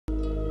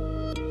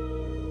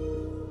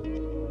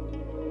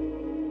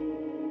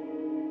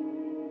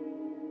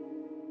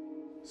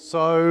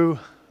So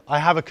I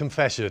have a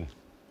confession.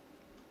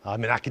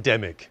 I'm an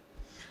academic.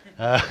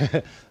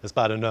 That's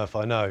bad enough,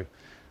 I know.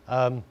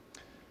 I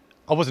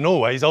wasn't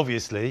always,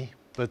 obviously,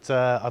 but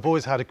I've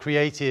always had a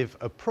creative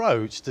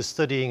approach to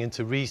studying and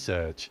to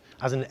research.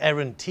 As an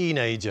errant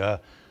teenager,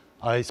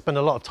 I spent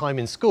a lot of time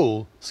in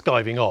school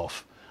skiving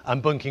off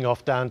and bunking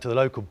off down to the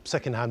local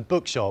second-hand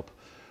bookshop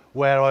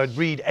where I'd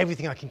read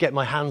everything I could get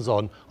my hands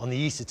on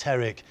the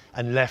esoteric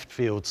and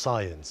left-field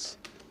science.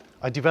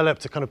 I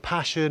developed a kind of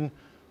passion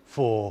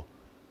for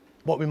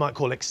what we might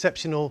call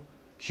exceptional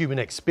human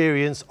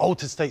experience,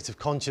 altered states of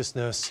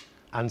consciousness,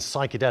 and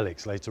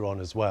psychedelics later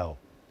on as well.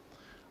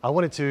 I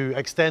wanted to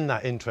extend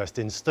that interest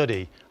in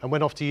study and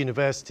went off to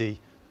university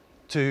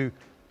to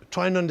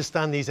try and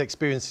understand these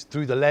experiences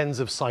through the lens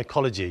of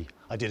psychology.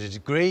 I did a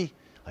degree,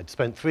 I'd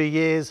spent 3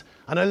 years,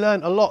 and I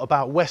learned a lot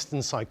about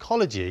Western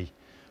psychology,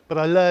 but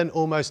I learned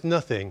almost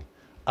nothing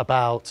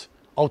about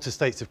altered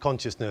states of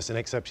consciousness and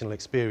exceptional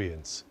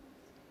experience.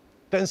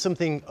 Then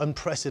something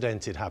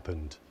unprecedented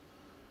happened.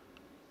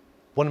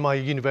 One of my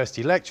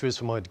university lecturers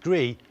for my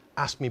degree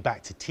asked me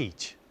back to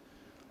teach.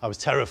 I was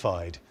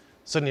terrified.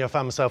 Suddenly I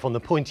found myself on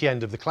the pointy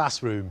end of the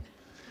classroom.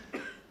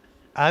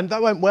 And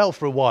that went well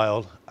for a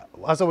while.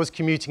 As I was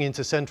commuting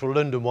into central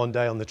London one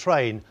day on the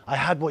train, I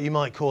had what you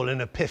might call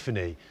an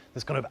epiphany,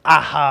 this kind of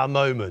aha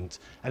moment.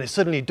 And it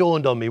suddenly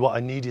dawned on me what I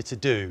needed to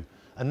do.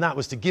 And that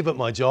was to give up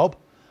my job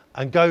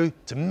and go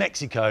to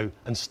Mexico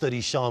and study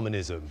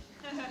shamanism.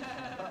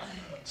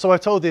 So I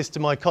told this to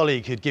my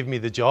colleague who'd given me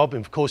the job,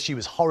 and of course she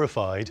was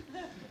horrified.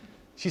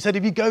 She said,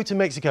 if you go to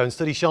Mexico and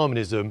study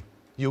shamanism,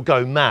 you'll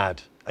go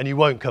mad and you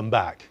won't come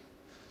back.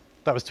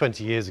 That was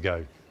 20 years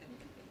ago.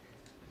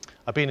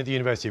 I've been at the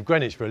University of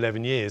Greenwich for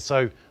 11 years,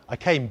 so I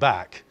came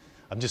back.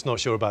 I'm just not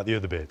sure about the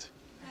other bit.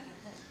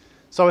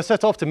 So I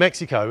set off to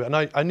Mexico, and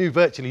I knew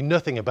virtually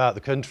nothing about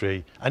the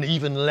country, and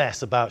even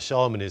less about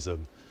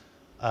shamanism.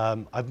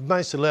 I've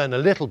managed to learn a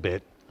little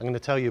bit. I'm going to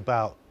tell you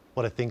about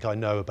what I think I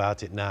know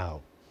about it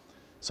now.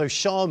 So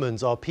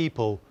shamans are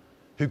people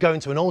who go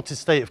into an altered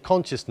state of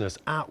consciousness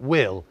at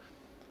will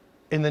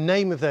in the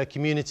name of their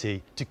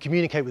community to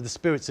communicate with the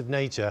spirits of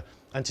nature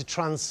and to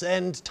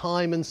transcend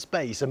time and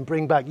space and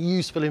bring back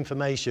useful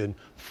information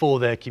for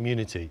their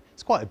community.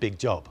 It's quite a big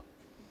job.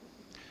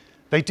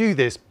 They do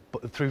this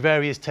through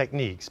various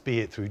techniques, be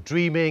it through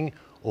dreaming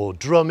or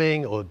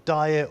drumming or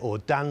diet or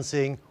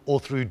dancing or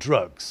through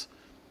drugs.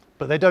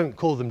 But they don't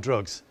call them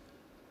drugs.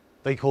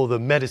 They call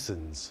them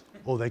medicines,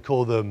 or they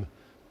call them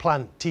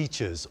plant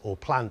teachers or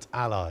plant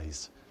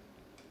allies.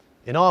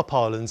 In our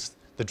parlance,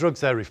 the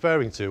drugs they're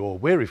referring to, or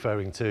we're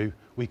referring to,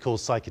 we call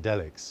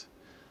psychedelics.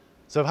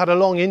 So I've had a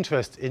long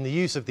interest in the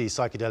use of these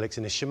psychedelics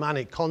in a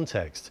shamanic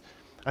context.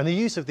 And the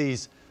use of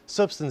these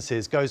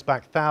substances goes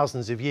back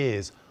thousands of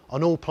years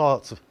on all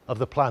parts of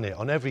the planet,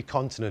 on every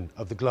continent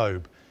of the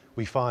globe.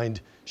 We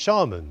find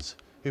shamans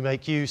who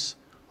make use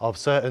of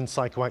certain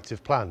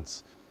psychoactive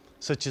plants,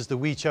 such as the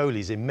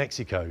huicholes in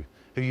Mexico,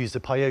 who use the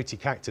peyote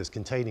cactus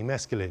containing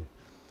mescaline.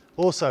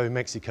 Also in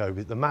Mexico,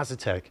 with the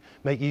Mazatec,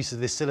 make use of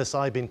this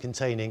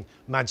psilocybin-containing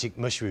magic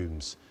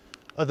mushrooms.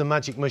 Other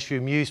magic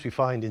mushroom use we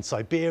find in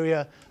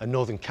Siberia and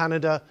northern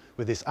Canada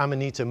with this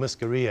Amanita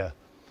muscaria,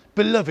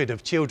 beloved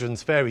of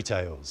children's fairy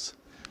tales.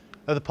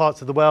 Other parts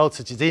of the world,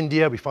 such as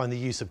India, we find the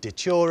use of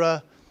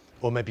datura,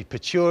 or maybe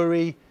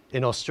patchouli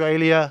in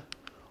Australia,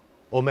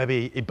 or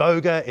maybe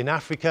iboga in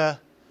Africa,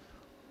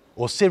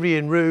 or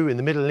Syrian rue in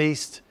the Middle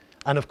East.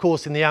 And of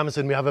course, in the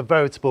Amazon, we have a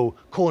veritable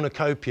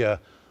cornucopia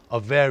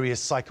of various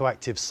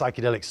psychoactive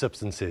psychedelic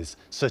substances,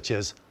 such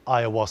as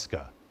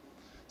ayahuasca.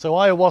 So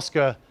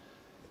ayahuasca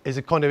is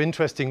a kind of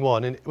interesting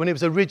one. And when it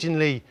was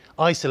originally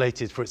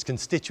isolated for its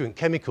constituent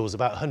chemicals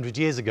about 100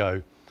 years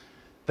ago,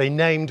 they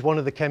named one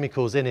of the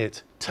chemicals in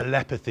it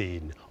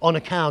telepathine, on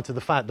account of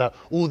the fact that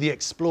all the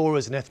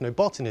explorers and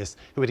ethnobotanists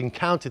who had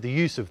encountered the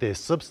use of this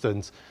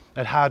substance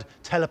had had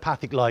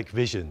telepathic-like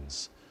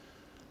visions.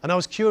 And I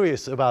was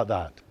curious about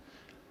that.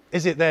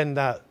 Is it then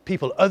that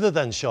people other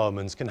than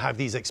shamans can have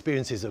these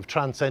experiences of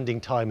transcending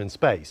time and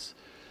space?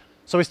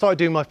 So I started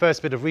doing my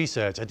first bit of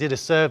research. I did a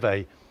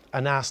survey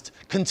and asked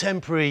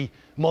contemporary,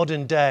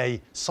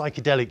 modern-day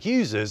psychedelic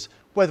users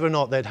whether or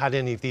not they'd had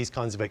any of these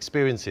kinds of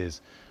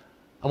experiences.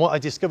 And what I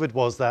discovered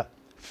was that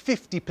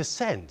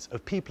 50%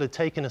 of people who had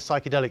taken a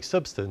psychedelic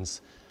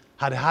substance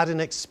had had an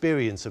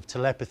experience of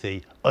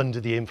telepathy under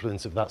the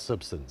influence of that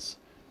substance.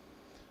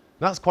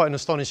 That's quite an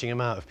astonishing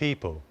amount of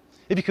people.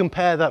 If you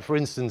compare that, for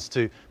instance,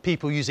 to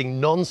people using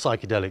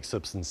non-psychedelic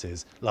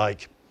substances,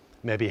 like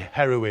maybe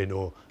heroin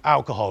or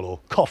alcohol or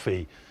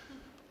coffee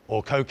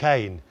or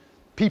cocaine,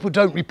 people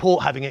don't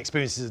report having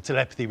experiences of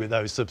telepathy with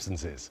those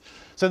substances.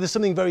 So there's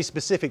something very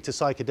specific to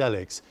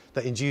psychedelics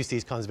that induce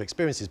these kinds of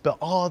experiences. But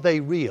are they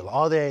real?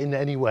 Are they in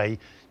any way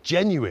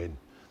genuine?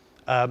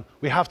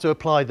 We have to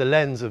apply the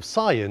lens of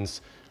science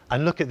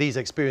and look at these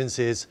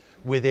experiences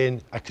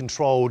within a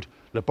controlled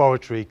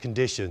laboratory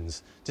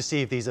conditions to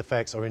see if these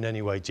effects are in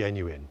any way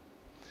genuine.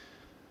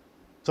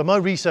 So my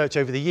research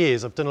over the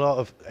years, I've done a lot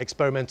of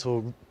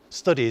experimental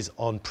studies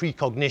on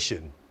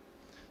precognition.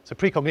 So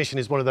precognition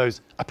is one of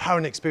those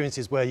apparent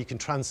experiences where you can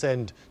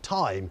transcend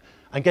time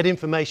and get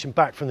information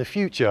back from the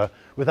future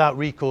without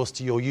recourse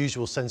to your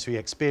usual sensory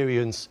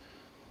experience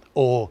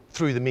or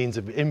through the means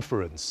of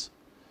inference.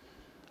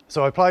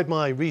 So I applied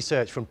my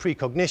research from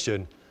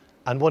precognition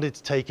and wanted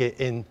to take it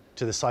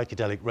into the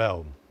psychedelic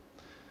realm.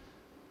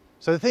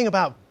 So the thing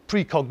about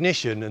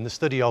precognition and the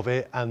study of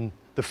it and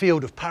the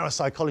field of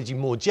parapsychology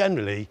more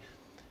generally,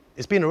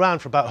 it's been around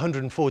for about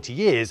 140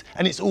 years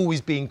and it's always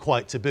been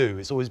quite taboo.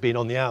 It's always been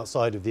on the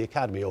outside of the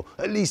academy, or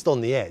at least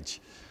on the edge.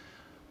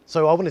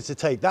 So I wanted to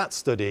take that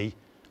study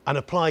and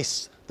apply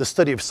the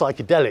study of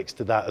psychedelics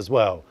to that as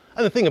well.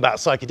 And the thing about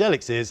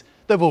psychedelics is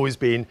they've always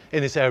been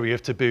in this area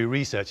of taboo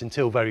research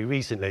until very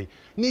recently,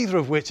 neither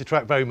of which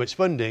attract very much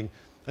funding.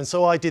 And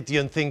so I did the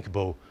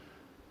unthinkable.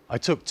 I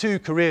took two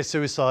career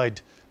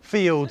suicide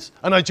fields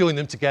and I joined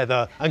them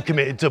together and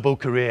committed double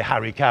career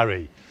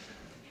harry-carry.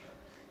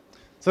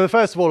 So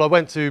first of all, I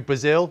went to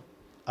Brazil.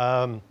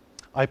 I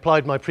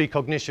applied my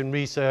precognition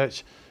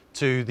research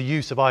to the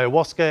use of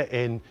ayahuasca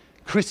in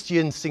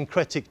Christian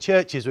syncretic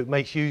churches, which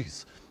makes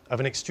use of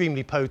an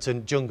extremely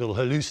potent jungle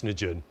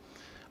hallucinogen.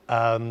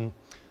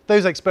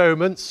 Those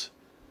experiments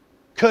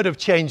could have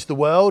changed the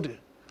world.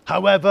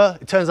 However,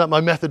 it turns out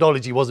my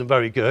methodology wasn't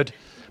very good.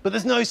 But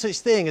there's no such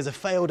thing as a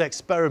failed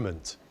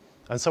experiment.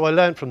 And so I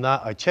learned from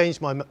that. I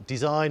changed my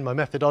design, my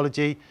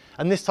methodology,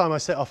 and this time I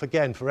set off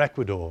again for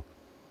Ecuador.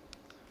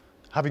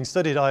 Having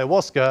studied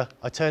ayahuasca,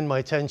 I turned my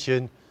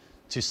attention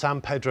to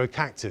San Pedro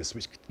cactus,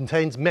 which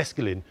contains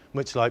mescaline,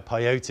 much like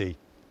peyote.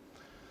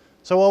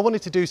 So I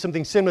wanted to do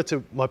something similar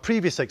to my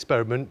previous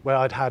experiment, where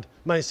I'd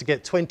managed to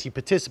get 20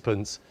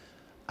 participants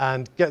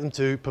and get them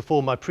to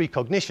perform my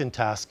precognition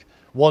task,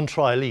 one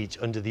trial each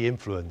under the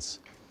influence.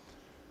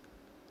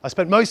 I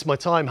spent most of my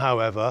time,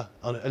 however,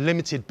 on a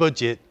limited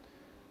budget,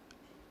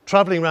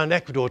 traveling around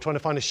Ecuador trying to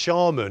find a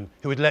shaman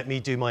who would let me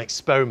do my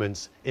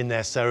experiments in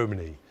their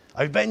ceremony.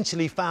 I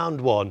eventually found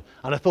one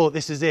and I thought,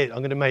 this is it, I'm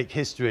going to make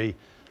history.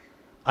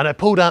 And I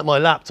pulled out my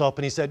laptop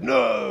and he said,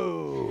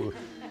 no,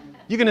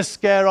 you're going to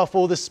scare off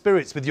all the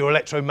spirits with your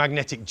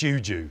electromagnetic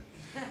juju.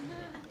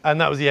 And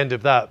that was the end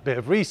of that bit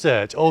of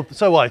research, or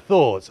so I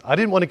thought. I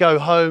didn't want to go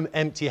home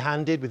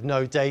empty-handed with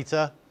no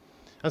data.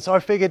 And so I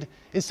figured,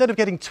 instead of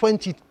getting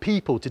 20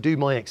 people to do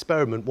my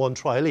experiment, one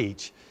trial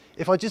each,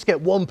 if I just get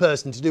one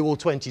person to do all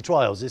 20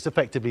 trials, it's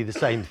effectively the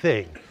same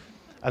thing.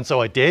 And so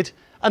I did,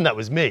 and that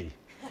was me.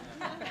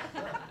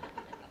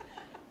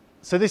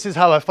 So this is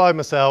how I find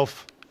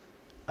myself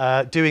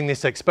doing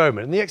this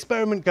experiment. And the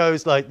experiment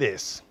goes like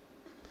this.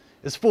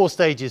 There's 4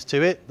 stages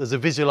to it. There's a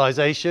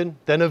visualization,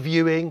 then a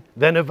viewing,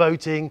 then a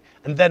voting,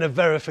 and then a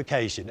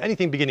verification.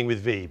 Anything beginning with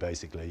V,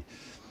 basically.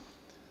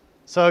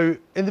 So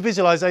in the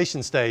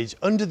visualization stage,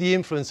 under the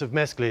influence of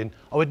mescaline,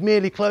 I would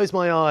merely close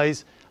my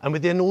eyes, and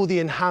within all the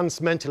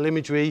enhanced mental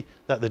imagery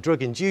that the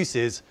drug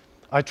induces,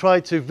 I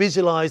tried to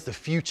visualize the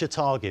future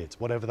target,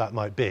 whatever that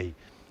might be.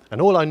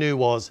 And all I knew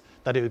was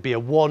that it would be a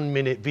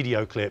 1-minute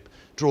video clip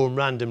drawn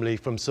randomly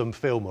from some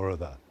film or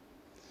other.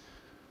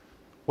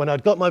 When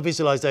I'd got my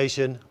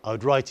visualization, I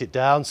would write it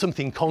down,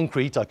 something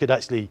concrete I could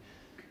actually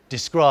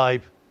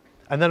describe,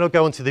 and then I'd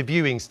go on to the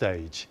viewing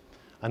stage.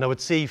 And I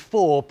would see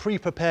 4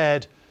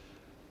 pre-prepared,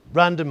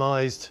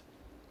 randomized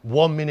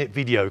 1-minute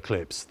video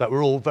clips that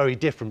were all very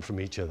different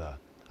from each other.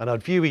 And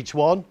I'd view each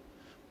one,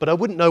 but I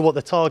wouldn't know what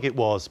the target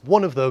was.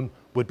 One of them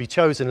would be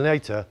chosen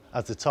later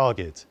as the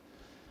target.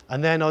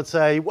 And then I'd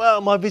say,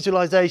 well, my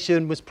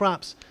visualization was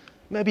perhaps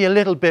maybe a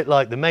little bit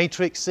like the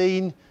Matrix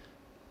scene,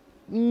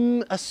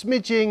 a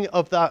smidging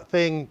of that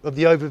thing, of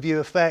the overview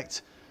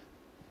effect,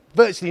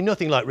 virtually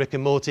nothing like Rick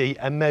and Morty,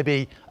 and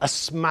maybe a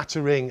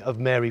smattering of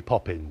Mary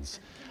Poppins.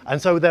 And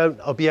so then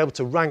I'll be able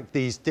to rank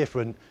these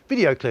different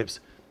video clips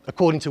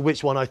according to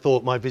which one I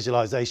thought my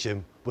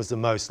visualization was the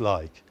most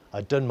like.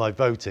 I'd done my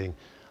voting.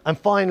 And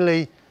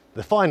finally,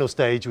 the final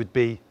stage would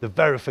be the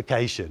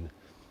verification.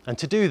 And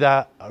to do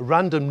that, a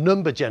random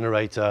number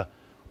generator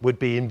would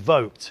be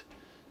invoked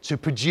to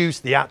produce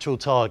the actual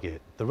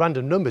target. The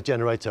random number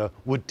generator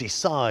would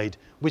decide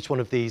which one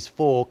of these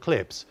 4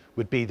 clips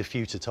would be the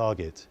future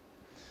target.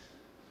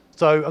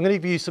 So I'm going to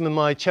give you some of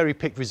my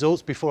cherry-picked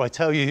results before I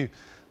tell you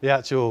the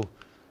actual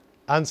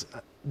answer.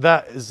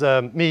 That is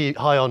me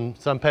high on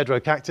San Pedro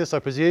cactus, I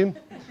presume.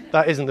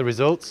 That isn't the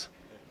results.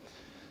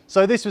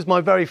 So this was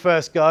my very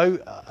first go.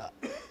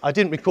 I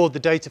didn't record the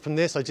data from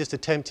this. I just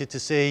attempted to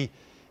see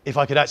if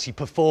I could actually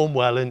perform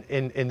well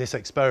in this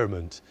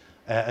experiment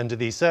under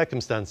these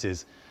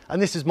circumstances.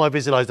 And this is my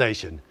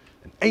visualization.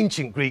 An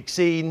ancient Greek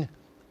scene,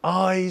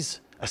 eyes,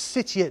 a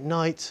city at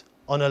night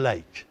on a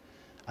lake.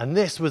 And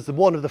this was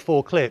one of the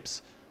 4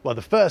 clips, well,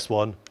 the first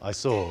one I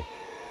saw.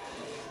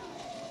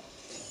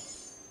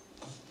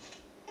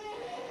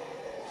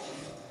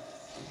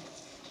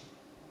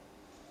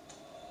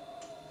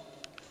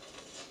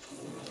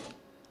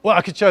 Well,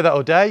 I could show that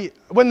all day.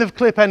 When the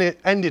clip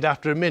ended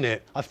after a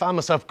minute, I found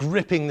myself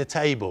gripping the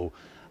table,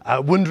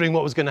 wondering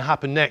what was going to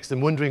happen next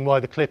and wondering why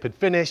the clip had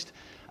finished.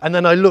 And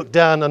then I looked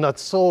down and I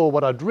saw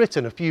what I'd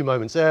written a few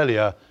moments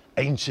earlier,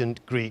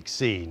 ancient Greek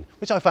scene,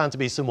 which I found to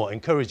be somewhat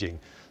encouraging.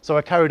 So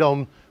I carried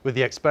on with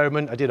the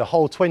experiment. I did a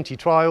whole 20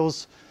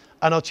 trials,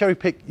 and I'll cherry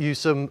pick you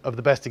some of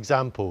the best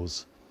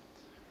examples.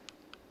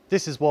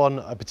 This is one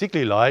I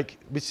particularly like,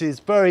 which is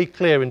very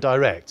clear and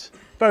direct.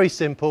 Very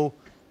simple,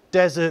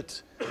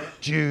 desert,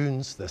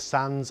 dunes, the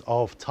sands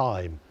of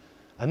time.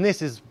 And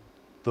this is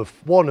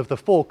one of the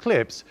 4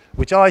 clips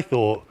which I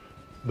thought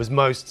was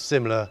most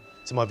similar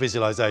to my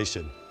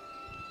visualization.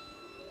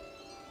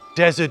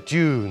 Desert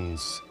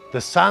dunes,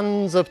 the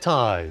sands of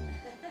time.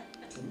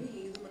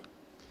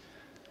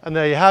 And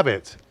there you have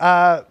it.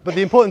 But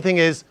the important thing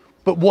is,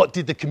 but what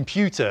did the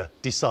computer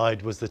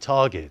decide was the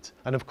target?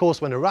 And of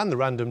course, when I ran the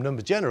random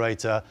number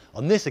generator,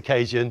 on this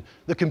occasion,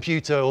 the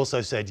computer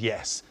also said,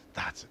 yes,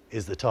 that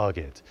is the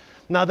target.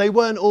 Now, they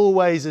weren't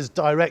always as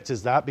direct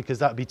as that, because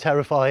that would be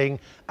terrifying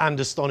and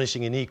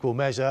astonishing in equal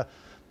measure.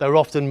 They were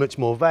often much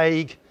more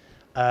vague.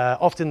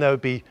 Often there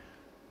would be,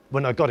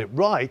 when I got it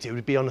right, it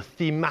would be on a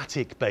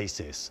thematic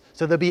basis.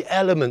 So there'd be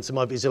elements of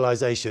my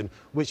visualization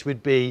which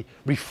would be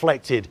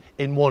reflected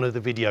in one of the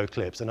video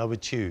clips, and I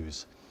would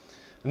choose.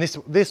 And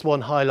this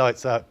one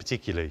highlights that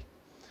particularly.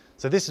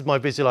 So this is my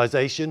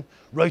visualization,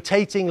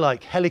 rotating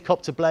like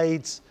helicopter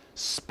blades,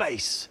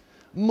 space,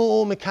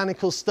 more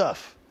mechanical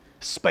stuff,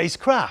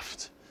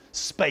 spacecraft,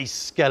 space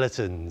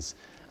skeletons,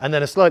 and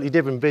then a slightly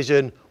different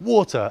vision,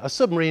 water, a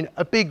submarine,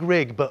 a big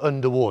rig, but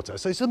underwater.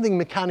 So something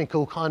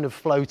mechanical kind of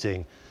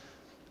floating.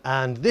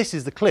 And this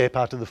is the clip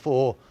out of the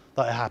 4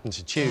 that I happened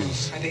to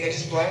choose. I think I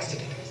just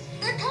blasted it.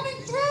 They're coming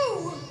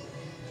through!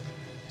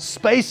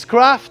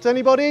 Spacecraft,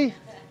 anybody?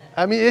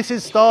 I mean, this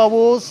is Star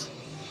Wars.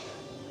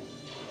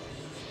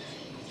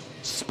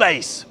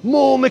 Space,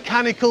 more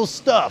mechanical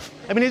stuff.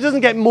 I mean, it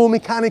doesn't get more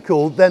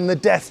mechanical than the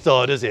Death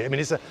Star, does it? I mean,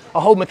 it's a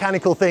whole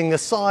mechanical thing the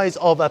size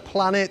of a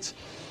planet.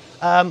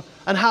 And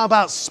how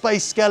about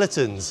space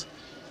skeletons?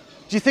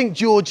 Do you think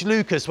George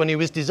Lucas, when he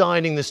was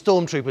designing the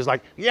Stormtroopers, was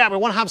like, yeah, we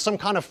want to have some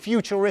kind of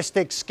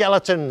futuristic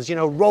skeletons, you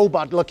know,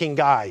 robot-looking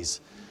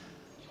guys?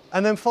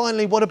 And then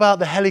finally, what about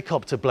the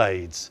helicopter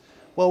blades?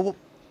 Well,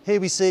 here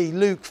we see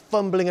Luke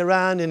fumbling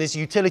around in his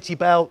utility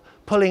belt,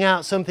 pulling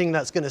out something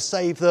that's going to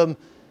save them.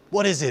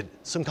 What is it?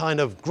 Some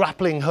kind of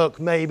grappling hook,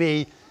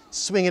 maybe,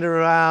 swinging it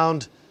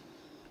around.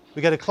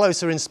 We get a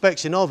closer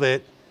inspection of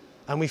it,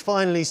 and we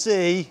finally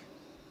see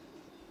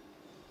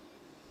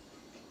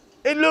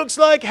it looks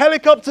like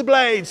helicopter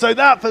blades. So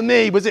that, for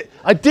me, was it.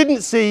 I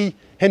didn't see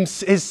his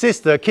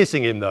sister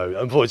kissing him, though,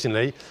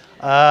 unfortunately.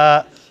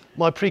 My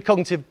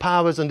precognitive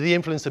powers under the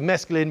influence of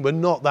mescaline were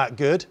not that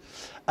good.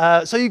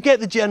 So you get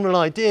the general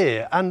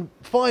idea. And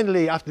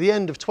finally, after the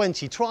end of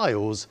 20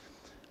 trials,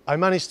 I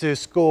managed to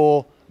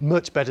score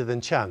much better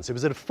than chance. It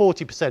was at a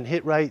 40%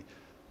 hit rate.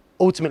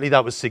 Ultimately,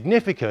 that was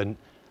significant,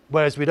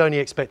 whereas we'd only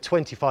expect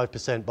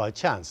 25% by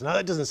chance. Now,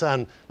 that doesn't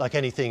sound like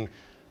anything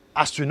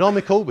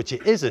astronomical, which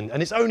it isn't,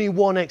 and it's only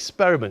one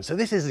experiment, so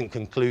this isn't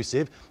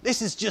conclusive.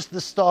 This is just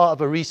the start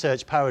of a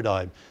research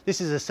paradigm.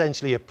 This is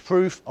essentially a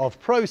proof of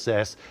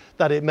process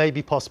that it may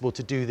be possible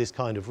to do this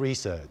kind of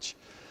research.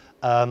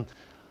 I've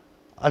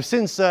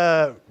since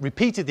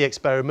repeated the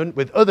experiment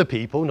with other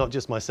people, not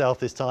just myself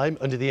this time,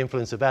 under the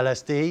influence of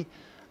LSD,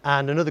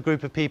 and another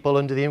group of people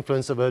under the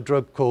influence of a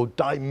drug called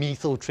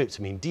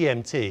dimethyltryptamine,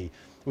 DMT,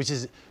 which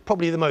is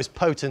probably the most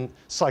potent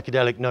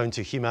psychedelic known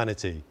to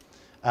humanity.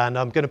 And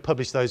I'm going to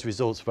publish those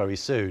results very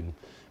soon.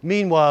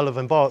 Meanwhile, I've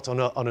embarked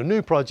on a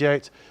new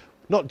project,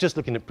 not just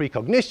looking at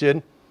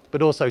precognition,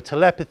 but also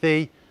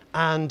telepathy,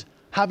 and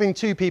having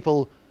 2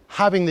 people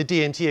having the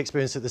DMT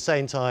experience at the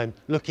same time,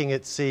 looking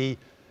at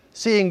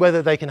seeing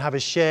whether they can have a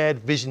shared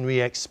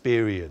visionary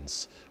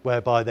experience,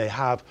 whereby they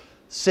have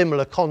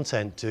similar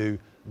content to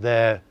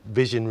their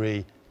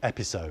visionary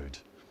episode.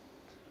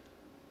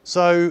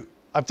 So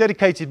I've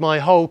dedicated my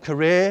whole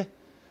career.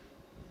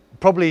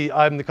 Probably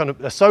I'm the kind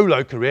of a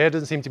solo career,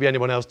 doesn't seem to be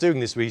anyone else doing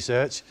this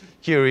research,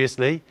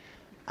 curiously.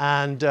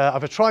 And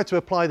I've tried to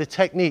apply the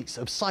techniques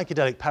of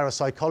psychedelic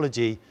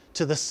parapsychology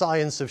to the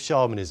science of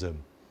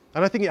shamanism.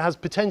 And I think it has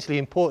potentially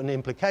important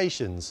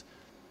implications,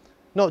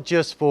 not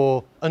just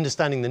for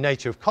understanding the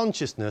nature of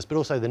consciousness, but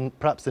also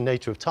perhaps the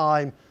nature of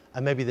time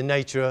and maybe the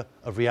nature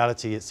of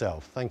reality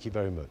itself. Thank you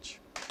very much.